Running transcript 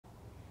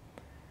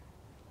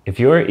If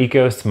your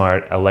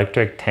ecosmart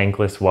electric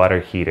tankless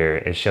water heater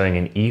is showing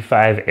an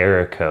E5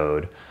 error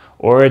code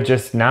or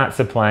just not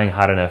supplying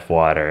hot enough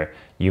water,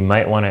 you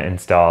might want to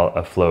install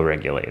a flow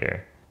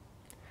regulator.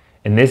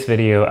 In this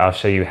video, I'll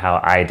show you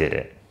how I did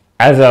it.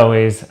 As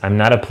always, I'm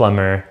not a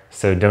plumber,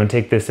 so don't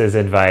take this as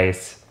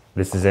advice.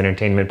 This is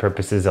entertainment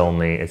purposes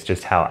only. It's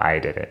just how I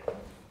did it.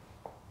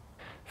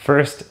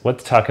 First,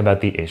 let's talk about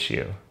the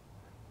issue.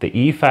 The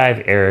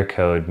E5 error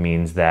code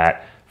means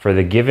that for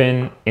the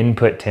given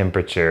input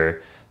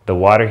temperature, the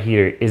water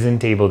heater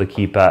isn't able to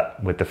keep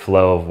up with the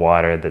flow of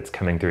water that's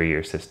coming through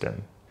your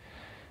system.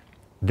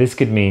 This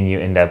could mean you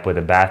end up with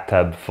a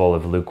bathtub full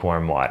of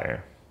lukewarm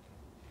water.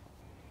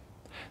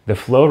 The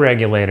flow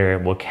regulator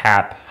will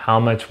cap how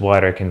much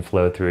water can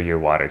flow through your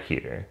water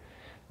heater.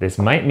 This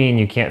might mean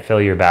you can't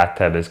fill your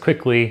bathtub as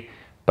quickly,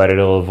 but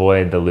it'll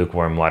avoid the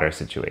lukewarm water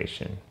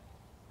situation.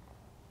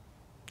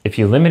 If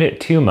you limit it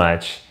too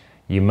much,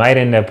 you might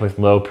end up with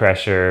low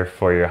pressure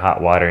for your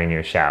hot water in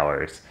your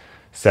showers.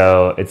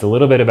 So it's a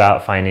little bit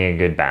about finding a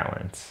good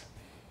balance.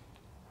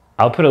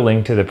 I'll put a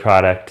link to the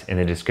product in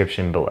the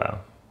description below.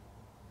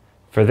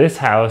 For this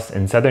house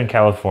in Southern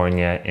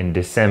California in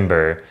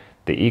December,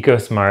 the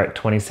ecosmart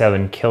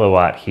 27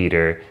 kilowatt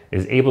heater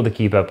is able to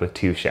keep up with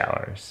 2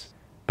 showers.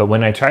 But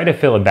when I try to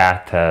fill a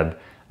bathtub,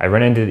 I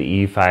run into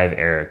the E5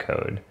 error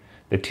code.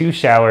 The 2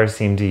 showers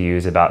seem to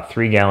use about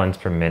 3 gallons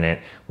per minute,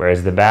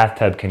 whereas the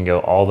bathtub can go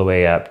all the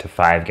way up to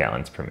 5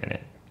 gallons per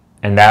minute.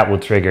 And that will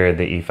trigger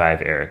the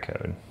E5 error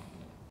code.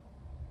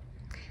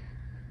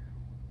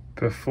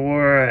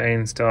 Before I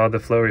install the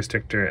flow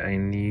restrictor, I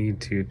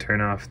need to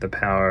turn off the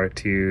power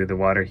to the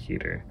water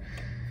heater.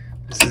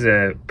 This is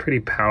a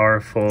pretty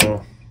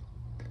powerful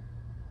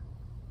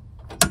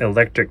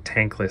electric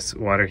tankless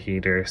water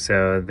heater,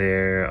 so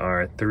there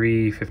are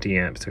 3 50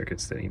 amp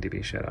circuits that need to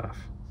be shut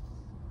off.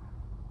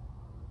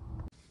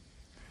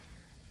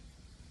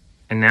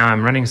 And now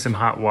I'm running some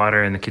hot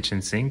water in the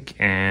kitchen sink,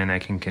 and I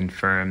can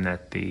confirm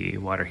that the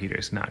water heater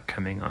is not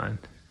coming on.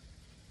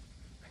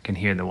 I can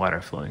hear the water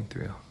flowing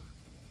through.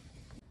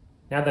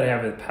 Now that I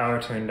have the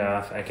power turned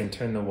off, I can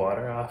turn the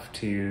water off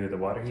to the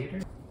water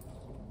heater.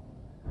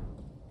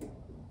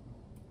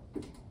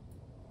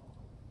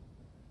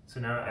 So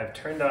now I've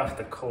turned off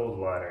the cold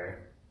water.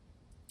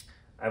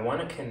 I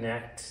want to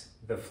connect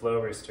the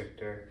flow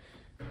restrictor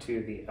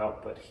to the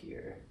output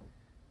here.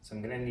 So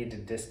I'm going to need to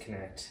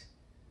disconnect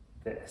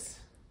this.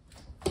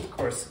 Of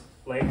course,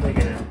 likely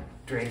going to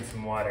drain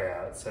some water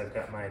out, so I've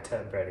got my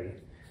tub ready.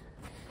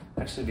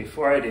 Actually,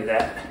 before I do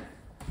that,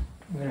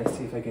 I'm going to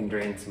see if I can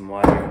drain some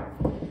water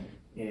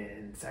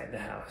inside the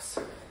house.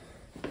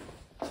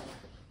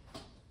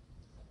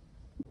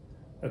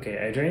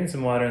 Okay, I drained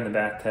some water in the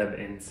bathtub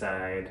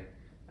inside.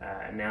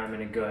 Now I'm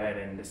going to go ahead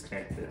and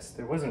disconnect this.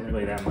 There wasn't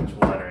really that much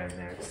water in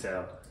there,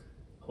 so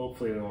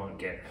hopefully we won't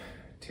get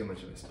too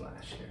much of a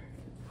splash here.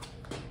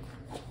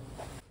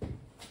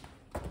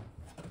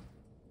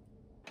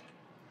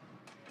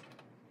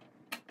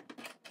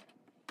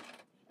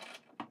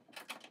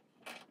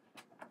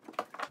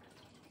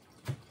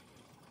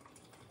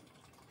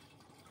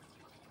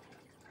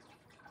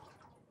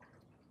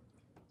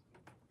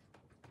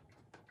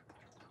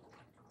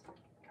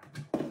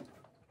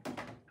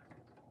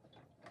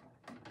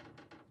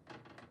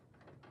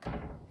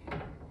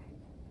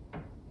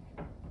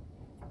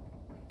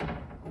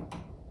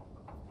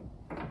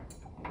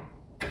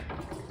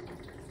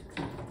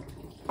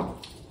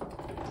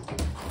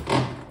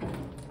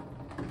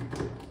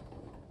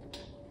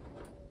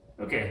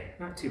 Okay,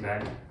 not too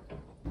bad.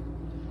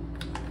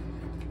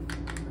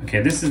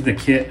 Okay, this is the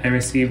kit I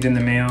received in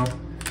the mail.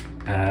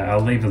 I'll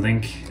leave a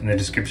link in the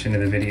description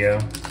of the video.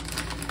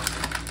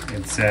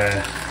 It's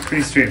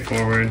pretty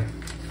straightforward.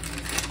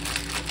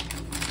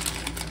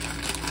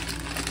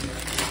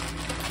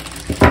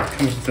 It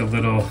comes with a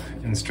little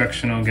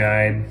instructional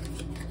guide.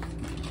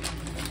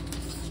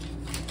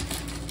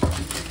 A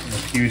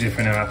few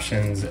different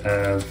options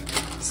of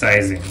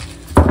sizing.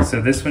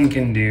 So this one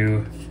can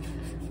do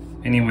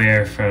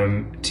anywhere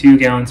from 2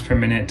 gallons per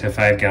minute to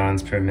 5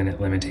 gallons per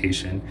minute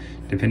limitation,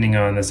 depending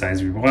on the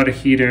size of your water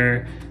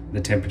heater, the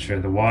temperature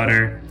of the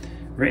water.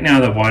 Right now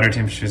the water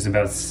temperature is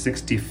about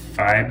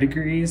 65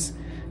 degrees,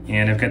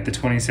 and I've got the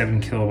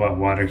 27 kilowatt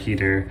water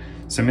heater,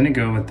 so I'm going to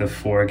go with the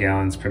 4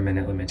 gallons per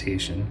minute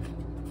limitation.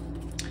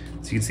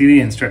 So you can see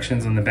the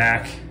instructions on the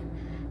back.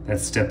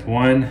 That's step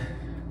 1.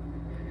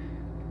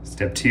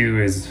 Step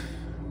 2 is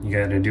you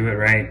got to do it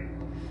right.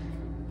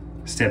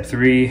 Step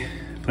 3,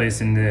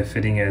 place in the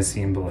fitting as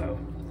seen below.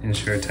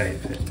 Ensure tight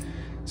fit.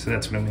 So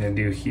that's what I'm going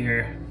to do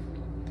here.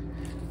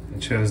 I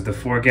chose the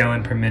 4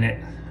 gallon per minute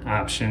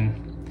option.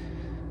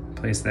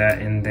 Place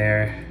that in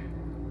there.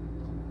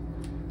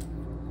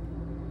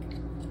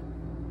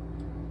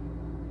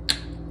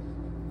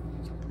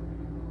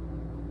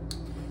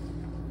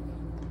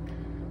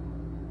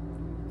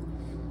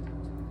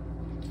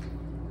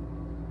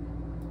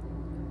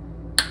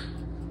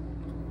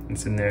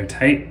 It's in there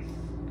tight.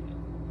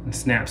 It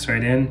snaps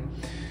right in.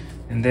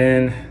 And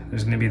then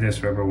there's going to be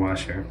this rubber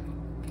washer,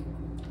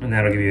 and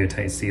that'll give you a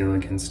tight seal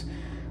against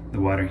the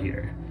water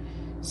heater.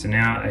 So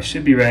now I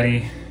should be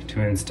ready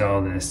to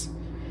install this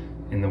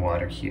in the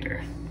water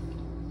heater.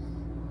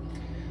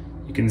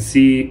 You can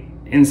see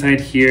inside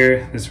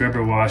here, this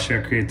rubber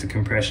washer creates a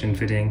compression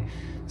fitting,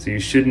 so you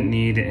shouldn't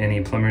need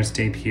any plumber's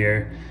tape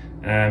here.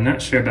 I'm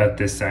not sure about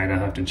this side. I'll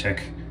have to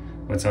check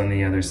what's on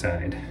the other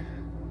side.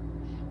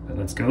 But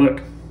let's go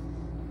look.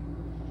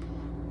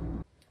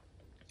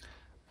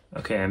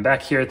 Okay, I'm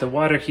back here at the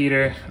water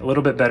heater, a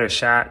little bit better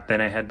shot than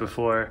I had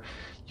before.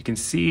 You can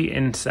see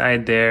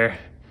inside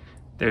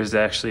there's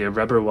actually a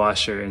rubber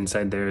washer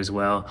inside there as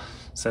well.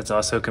 So that's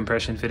also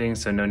compression fitting,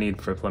 so no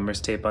need for plumber's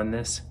tape on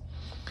this.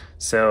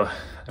 So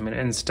I'm gonna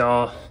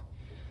install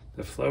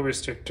the flow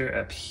restrictor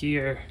up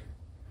here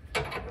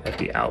at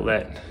the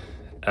outlet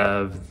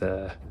of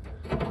the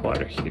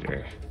water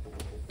heater.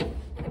 A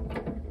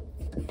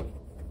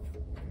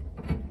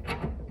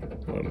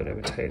little bit of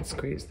a tight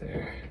squeeze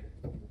there.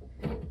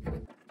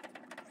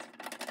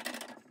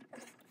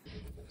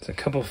 There's a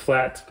couple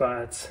flat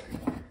spots.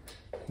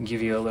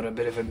 Give you a little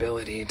bit of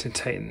ability to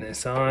tighten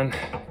this on.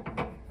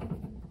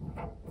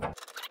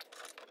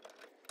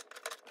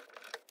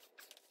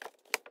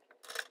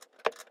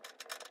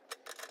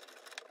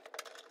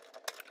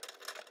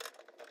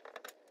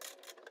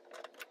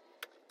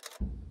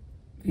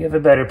 If you have a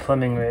better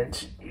plumbing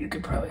wrench, you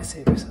could probably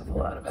save yourself a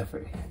lot of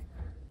effort here.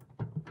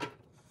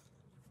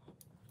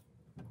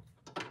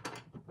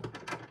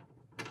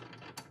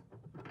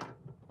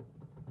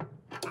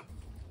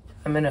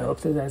 I'm gonna hope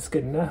that that's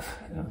good enough.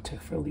 I'll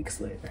check for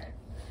leaks later.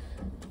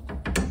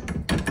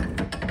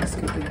 This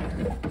could be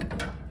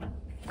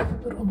a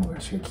little more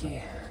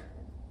tricky.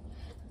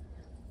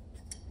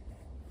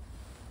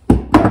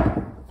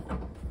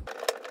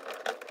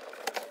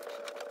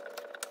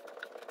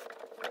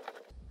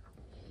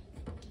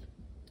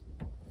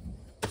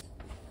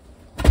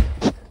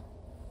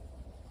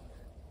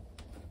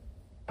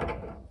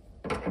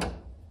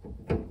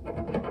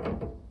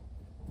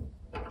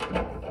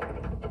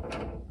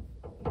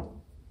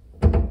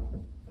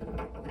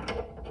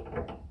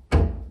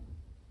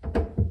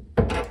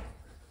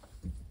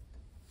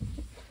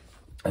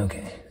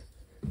 Okay,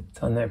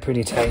 it's on there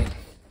pretty tight.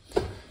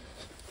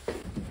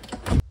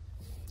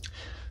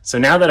 So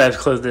now that I've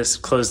closed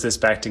this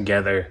back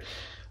together,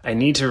 I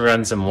need to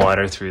run some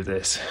water through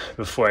this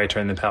before I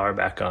turn the power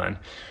back on.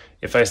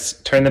 If I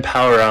turn the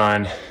power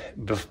on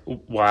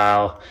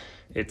while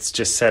it's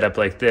just set up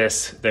like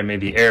this, there may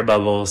be air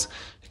bubbles.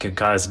 It could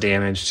cause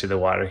damage to the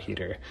water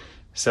heater.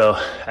 So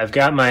I've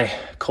got my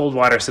cold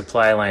water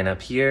supply line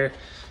up here.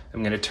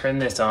 I'm gonna turn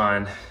this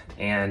on,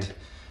 and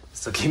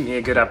this will give me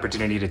a good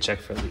opportunity to check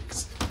for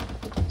leaks.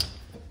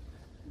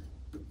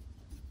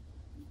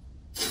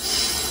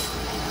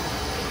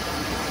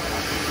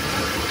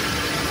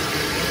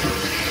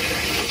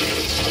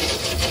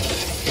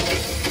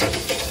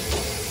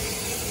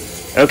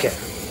 Okay,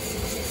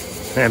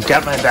 and I've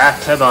got my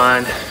bathtub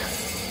on.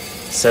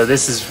 So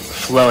this is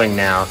flowing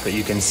now, but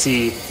you can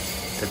see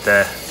that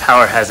the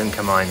power hasn't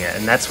come on yet,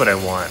 and that's what I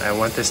want. I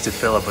want this to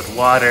fill up with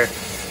water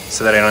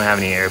so that I don't have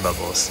any air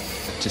bubbles.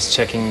 Just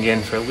checking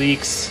again for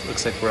leaks.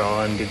 Looks like we're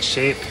all in good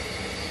shape.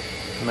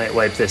 I might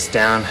wipe this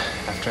down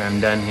after I'm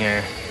done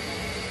here.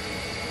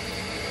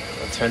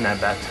 I'll turn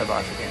that bathtub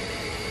off again.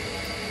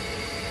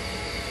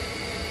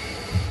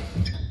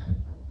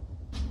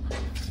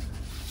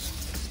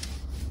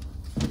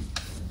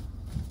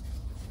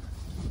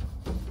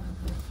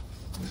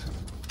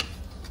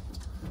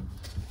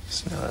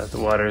 So now that the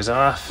water is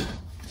off,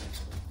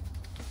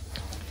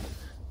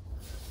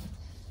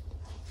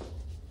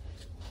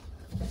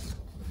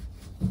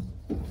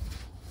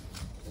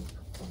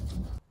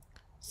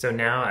 so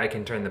now I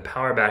can turn the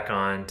power back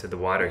on to the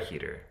water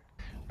heater.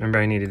 Remember,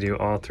 I need to do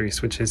all 3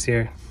 switches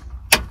here.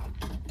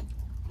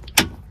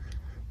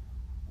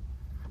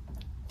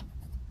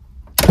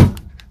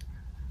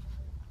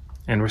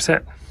 And we're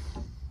set.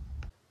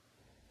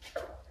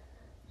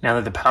 Now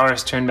that the power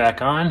is turned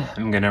back on,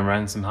 I'm gonna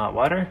run some hot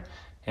water,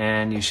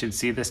 and you should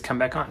see this come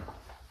back on.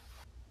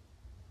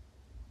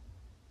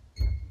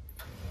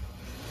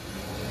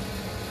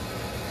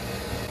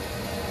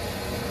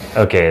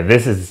 Okay,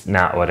 this is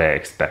not what I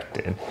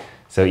expected.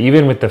 So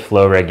even with the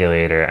flow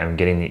regulator, I'm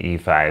getting the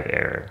E5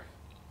 error.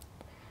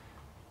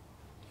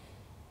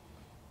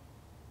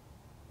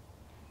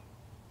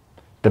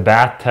 The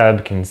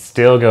bathtub can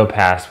still go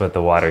past what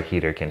the water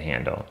heater can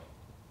handle.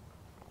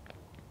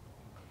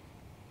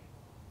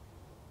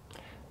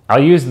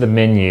 I'll use the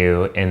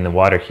menu in the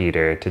water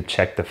heater to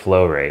check the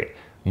flow rate.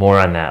 More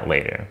on that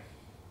later.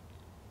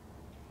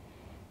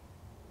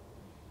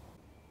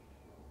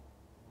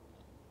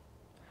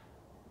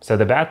 So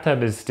the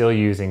bathtub is still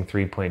using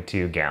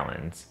 3.2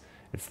 gallons.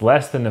 It's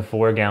less than the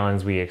 4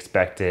 gallons we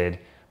expected,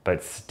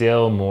 but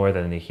still more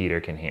than the heater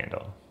can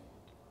handle.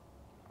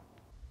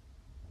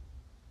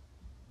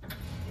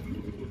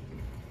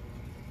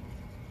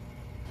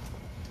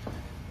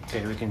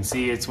 Okay, we can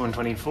see it's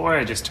 124.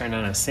 I just turned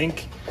on a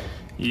sink.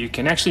 You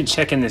can actually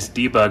check in this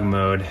debug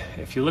mode.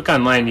 If you look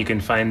online, you can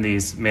find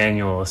these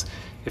manuals.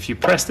 If you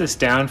press this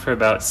down for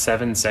about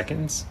 7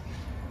 seconds,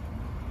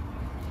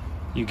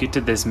 you get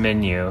to this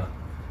menu.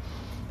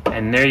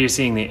 And there you're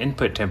seeing the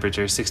input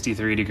temperature,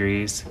 63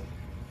 degrees.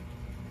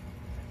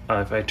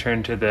 If I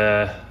turn to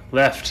the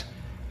left,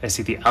 I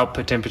see the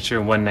output temperature,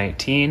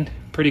 119,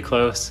 pretty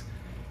close.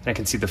 And I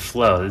can see the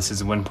flow. This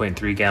is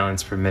 1.3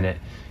 gallons per minute.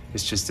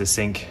 It's just a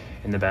sink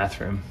in the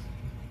bathroom.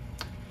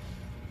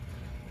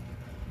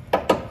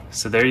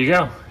 So there you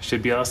go,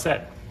 should be all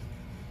set.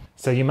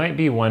 So you might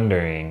be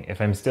wondering, if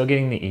I'm still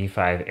getting the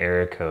E5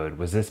 error code,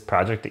 was this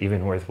project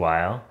even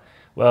worthwhile?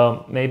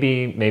 Well,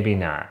 maybe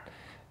not.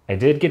 I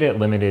did get it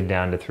limited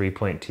down to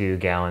 3.2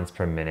 gallons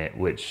per minute,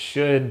 which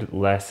should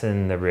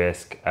lessen the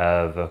risk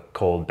of a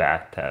cold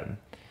bathtub.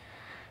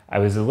 I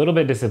was a little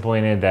bit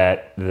disappointed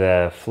that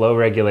the flow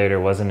regulator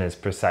wasn't as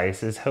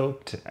precise as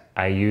hoped.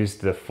 I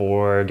used the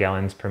 4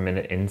 gallons per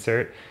minute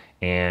insert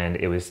and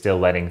it was still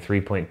letting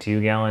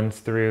 3.2 gallons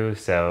through,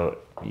 so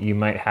you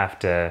might have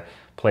to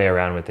play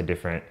around with the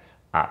different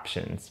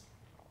options.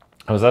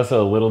 I was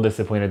also a little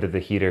disappointed that the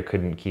heater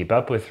couldn't keep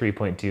up with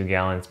 3.2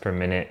 gallons per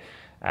minute,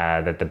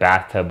 that the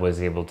bathtub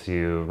was able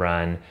to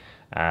run,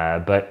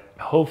 but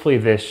hopefully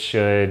this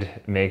should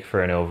make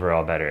for an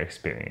overall better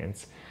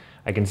experience.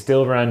 I can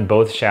still run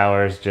both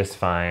showers just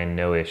fine,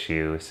 no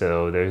issue,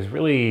 so there's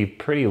really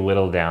pretty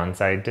little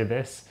downside to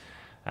this,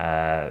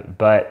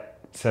 but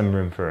some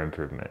room for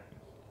improvement.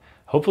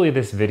 Hopefully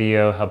this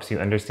video helps you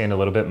understand a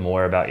little bit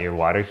more about your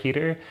water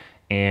heater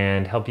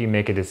and help you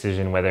make a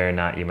decision whether or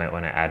not you might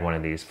want to add one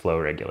of these flow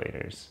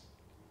regulators.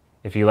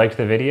 If you liked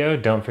the video,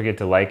 don't forget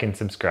to like and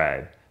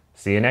subscribe.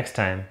 See you next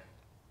time.